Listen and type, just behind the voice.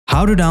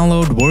How to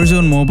download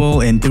Warzone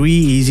Mobile in 3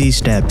 easy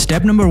steps.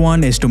 Step number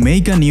 1 is to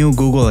make a new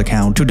Google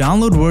account. To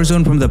download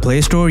Warzone from the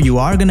Play Store, you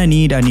are gonna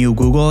need a new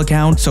Google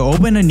account. So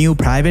open a new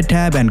private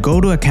tab and go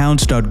to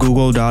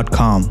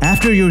accounts.google.com.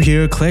 After you're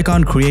here, click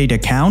on create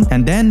account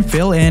and then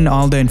fill in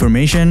all the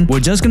information.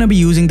 We're just gonna be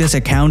using this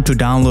account to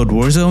download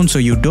Warzone, so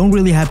you don't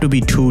really have to be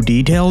too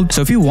detailed.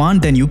 So if you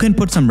want, then you can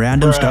put some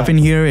random stuff in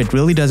here. It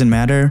really doesn't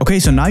matter. Okay,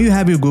 so now you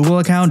have your Google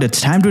account. It's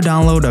time to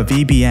download a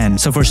VPN.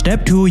 So for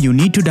step 2, you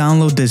need to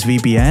download this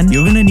VPN.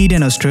 You're gonna need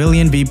an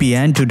Australian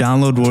VPN to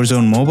download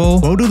Warzone Mobile.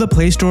 Go to the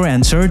Play Store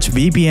and search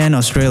VPN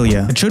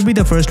Australia. It should be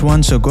the first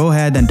one, so go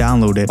ahead and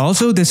download it.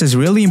 Also, this is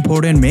really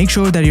important. Make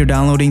sure that you're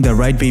downloading the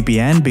right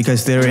VPN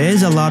because there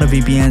is a lot of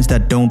VPNs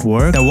that don't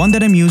work. The one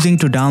that I'm using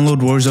to download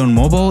Warzone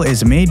Mobile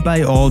is made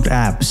by Alt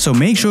Apps. So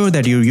make sure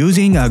that you're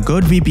using a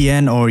good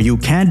VPN or you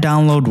can't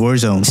download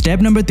Warzone. Step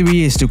number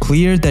 3 is to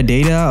clear the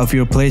data of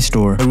your Play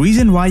Store. The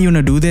reason why you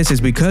wanna do this is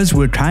because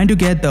we're trying to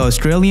get the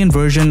Australian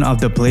version of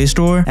the Play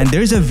Store, and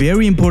there's a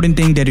very important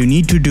thing that you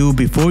need to do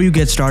before you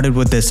get started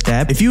with this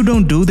step. If you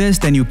don't do this,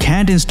 then you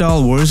can't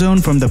install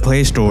Warzone from the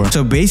Play Store.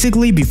 So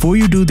basically, before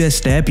you do this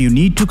step, you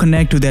need to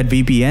connect to that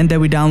VPN that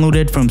we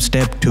downloaded from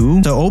step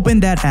 2. So open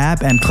that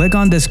app and click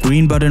on this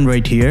green button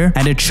right here,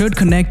 and it should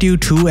connect you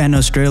to an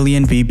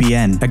Australian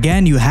VPN.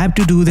 Again, you have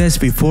to do this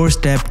before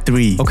step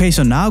 3. Okay,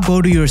 so now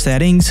go to your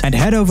settings and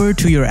head over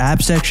to your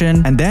app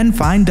section and then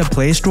find the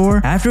Play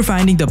Store. After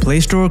finding the Play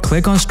Store,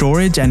 click on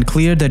storage and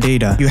clear the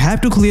data. You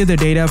have to clear the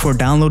data for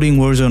downloading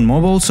Warzone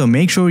Mobile, so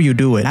make sure you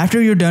do it.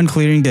 After you're done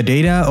clearing the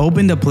data,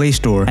 open the Play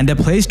Store. And the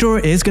Play Store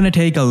is gonna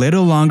take a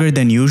little longer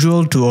than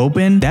usual to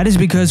open. That is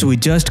because we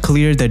just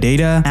cleared the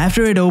data.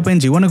 After it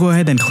opens, you wanna go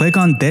ahead and click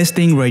on this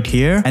thing right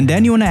here. And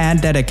then you wanna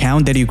add that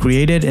account that you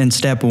created in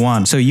step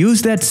 1. So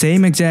use that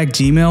same exact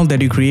Gmail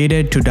that you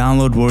created to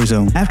download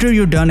Warzone. After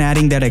you're done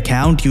adding that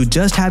account, you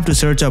just have to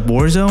search up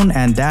Warzone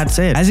and that's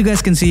it. As you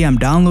guys can see, I'm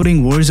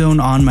downloading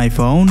Warzone on my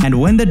phone. And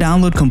when the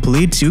download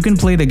completes, you can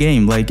play the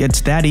game. Like,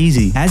 it's that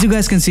easy. As you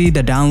guys can see,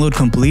 the download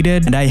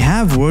completed and I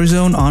have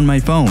Warzone on my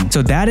phone.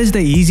 So that is the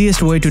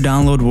easiest way to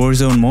download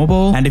Warzone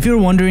Mobile. And if you're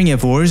wondering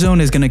if Warzone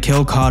is gonna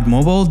kill COD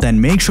Mobile, then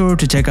make sure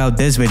to check out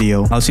this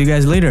video. I'll see you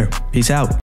guys later. Peace out.